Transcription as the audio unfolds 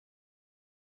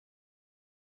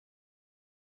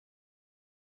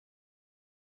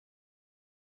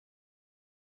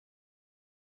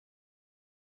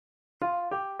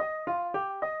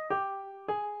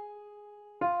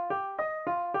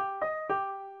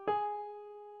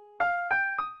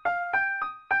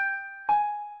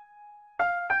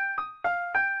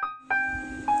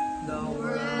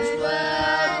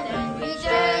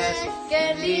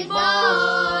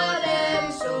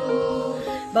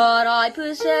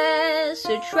possess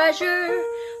a treasure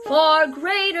far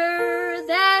greater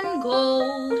than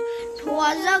gold.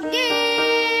 'Twas a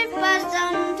gift passed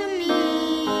unto me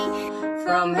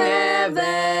from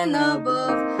heaven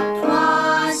above.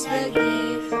 'Twas the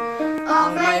gift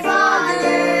of my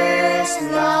Father's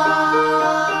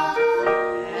love.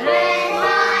 And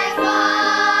my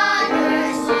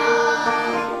Father's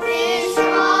love is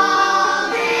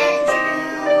strong and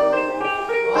true,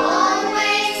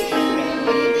 always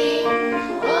believing,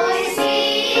 always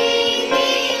seeing me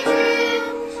through.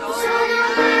 So no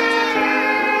matter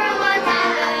what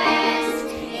happens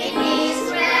in His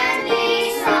friendly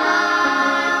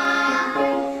sun,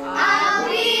 I'll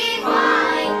be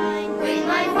fine with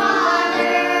my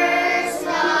Father's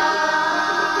love.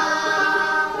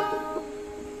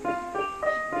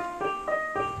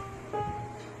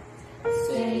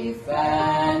 Safe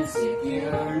and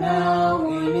secure now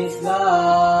in His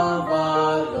love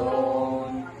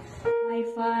alone. I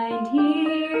find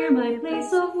here my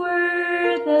place of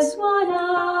worth as one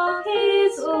of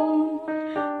His own.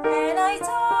 And I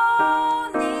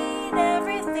don't need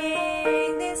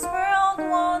everything this world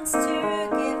wants to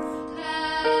give.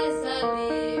 As I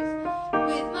live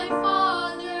with my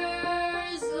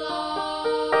Father's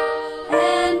love.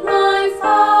 And my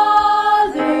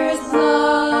Father's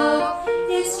love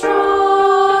is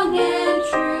strong and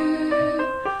true,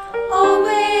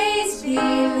 always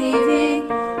believing,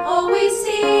 always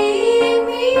seeing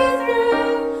me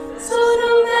through. So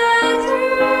no matter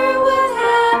what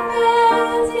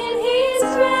happens in His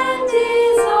grand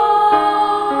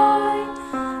design,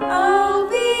 I'll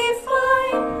be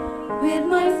fine with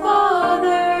my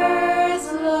Father's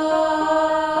love.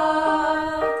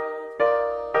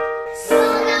 So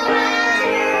no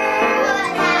matter what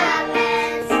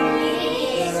happens in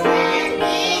His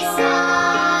friendly sun,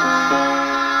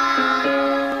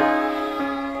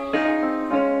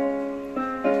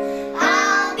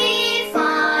 I'll be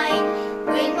fine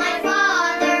with my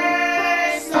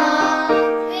Father's love.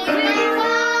 With my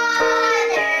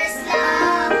Father's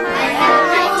love, I have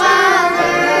my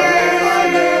Father's love.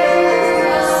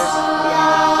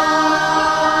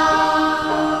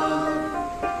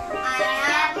 I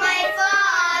have my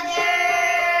Father's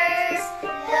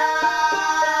love.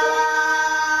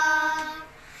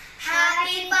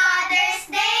 Happy Father's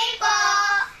Day po!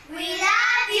 We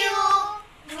love you!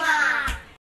 Mwah!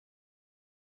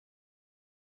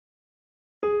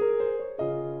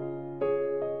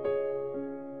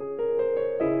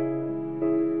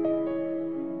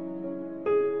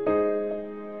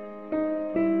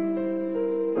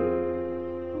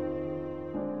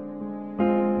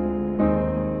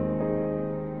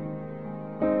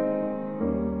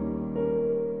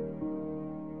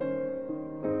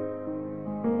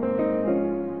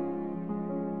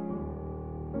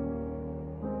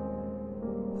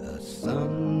 The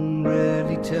son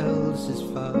rarely tells his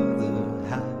father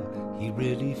how he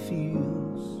really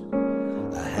feels.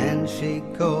 A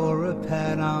handshake or a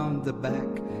pat on the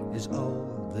back is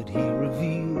all that he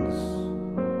reveals.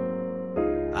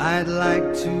 I'd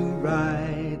like to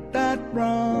right that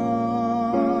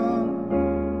wrong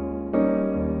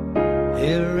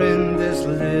here in this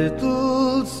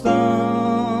little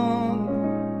song.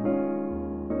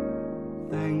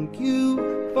 Thank you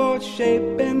for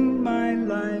shaping my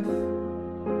life.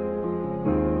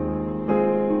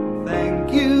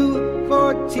 Thank you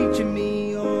for teaching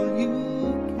me all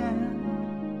you can.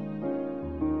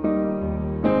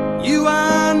 You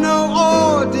are no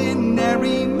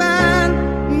ordinary man.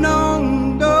 No,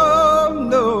 no,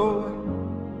 no.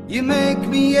 You make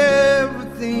me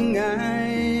everything I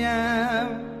am.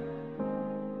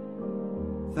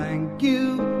 Thank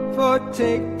you for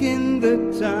taking the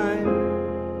time.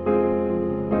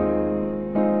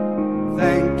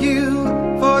 Thank you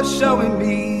for showing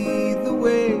me the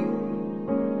way.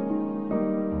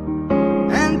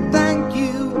 And thank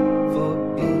you for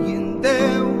being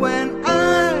there when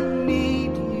I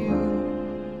need you.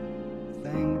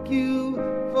 Thank you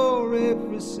for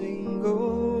every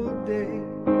single day.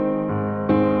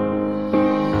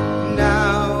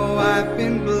 Now I've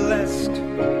been blessed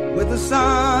with a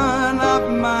son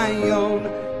of my own.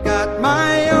 Got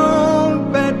my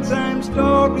own bedtime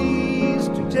stories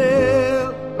to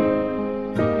tell.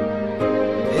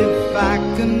 If I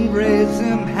can raise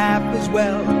him half as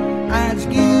well as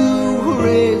you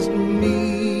raised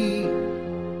me,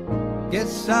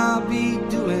 guess I'll be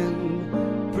doing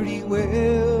pretty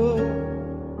well.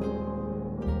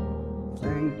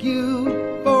 Thank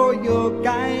you for your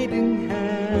guiding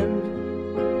hand.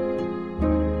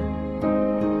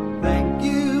 Thank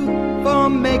you for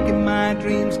making my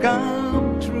dreams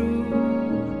come true.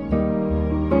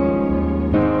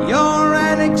 You're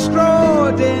an extraordinary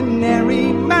God in